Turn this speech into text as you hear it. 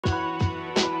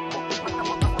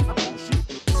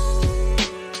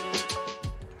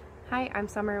I'm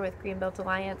Summer with Greenbelt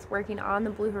Alliance, working on the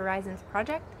Blue Horizons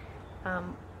project.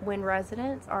 When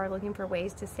residents are looking for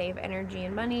ways to save energy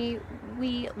and money,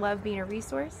 we love being a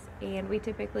resource, and we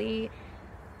typically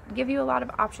give you a lot of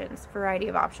options, variety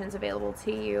of options available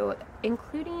to you,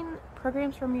 including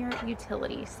programs from your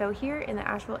utility. So here in the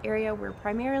Asheville area, we're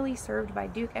primarily served by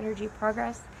Duke Energy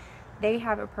Progress. They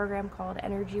have a program called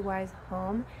EnergyWise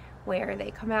Home, where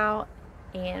they come out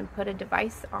and put a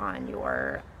device on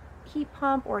your heat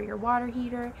pump or your water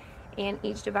heater, and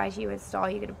each device you install,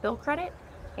 you get a bill credit,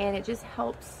 and it just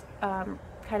helps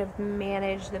kind of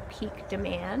manage the peak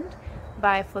demand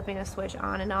by flipping a switch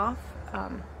on and off.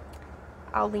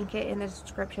 I'll link it in the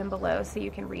description below so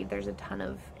you can read. There's a ton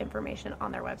of information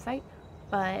on their website.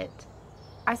 But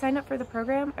I signed up for the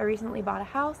program. I recently bought a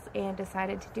house and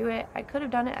decided to do it. I could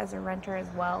have done it as a renter as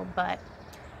well, but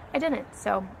I didn't.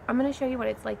 So I'm going to show you what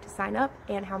it's like to sign up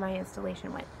and how my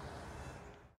installation went.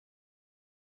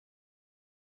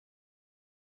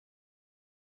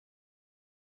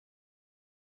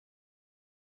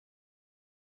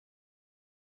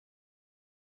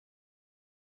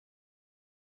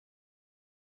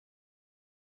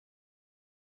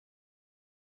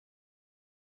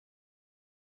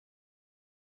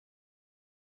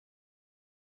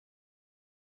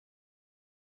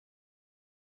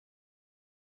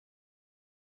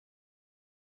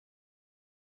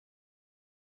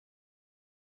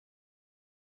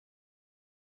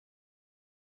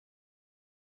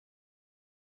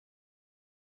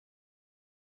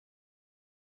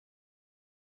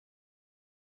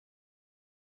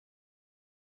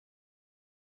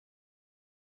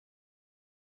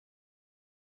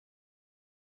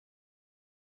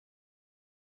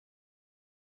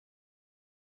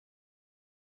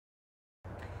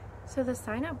 So the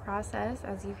sign-up process,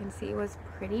 as you can see, was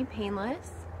pretty painless,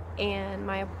 and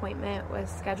my appointment was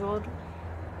scheduled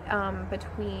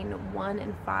between 1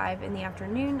 and 5 in the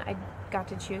afternoon. I got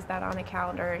to choose that on a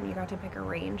calendar, and you got to pick a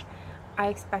range. I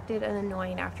expected an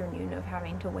annoying afternoon of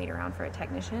having to wait around for a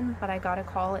technician, but I got a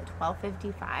call at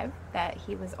 12:55 that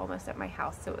he was almost at my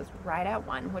house, so it was right at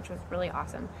 1, which was really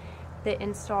awesome. The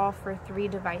install for 3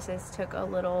 devices took a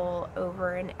little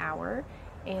over an hour,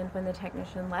 and when the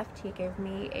technician left, he gave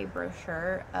me a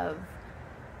brochure of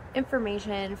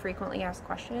information, frequently asked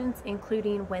questions,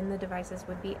 including when the devices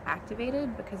would be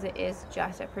activated, because it is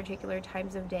just at particular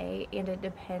times of day, and it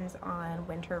depends on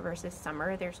winter versus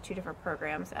summer. There's 2 different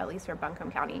programs, at least for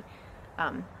Buncombe County,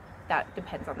 that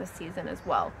depends on the season as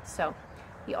well. So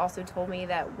he also told me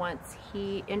that once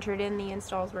he entered in the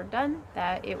installs were done,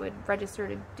 that it would register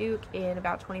to Duke in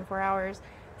about 24 hours.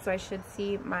 So I should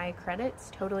see my credits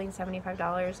totaling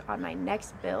 $75 on my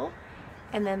next bill,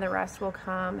 and then the rest will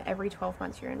come every 12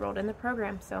 months you're enrolled in the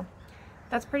program. So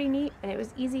that's pretty neat, and it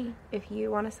was easy. If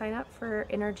you want to sign up for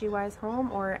EnergyWise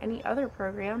Home or any other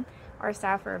program, our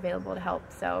staff are available to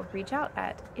help. So reach out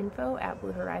at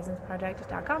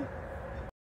info@bluehorizonsproject.com.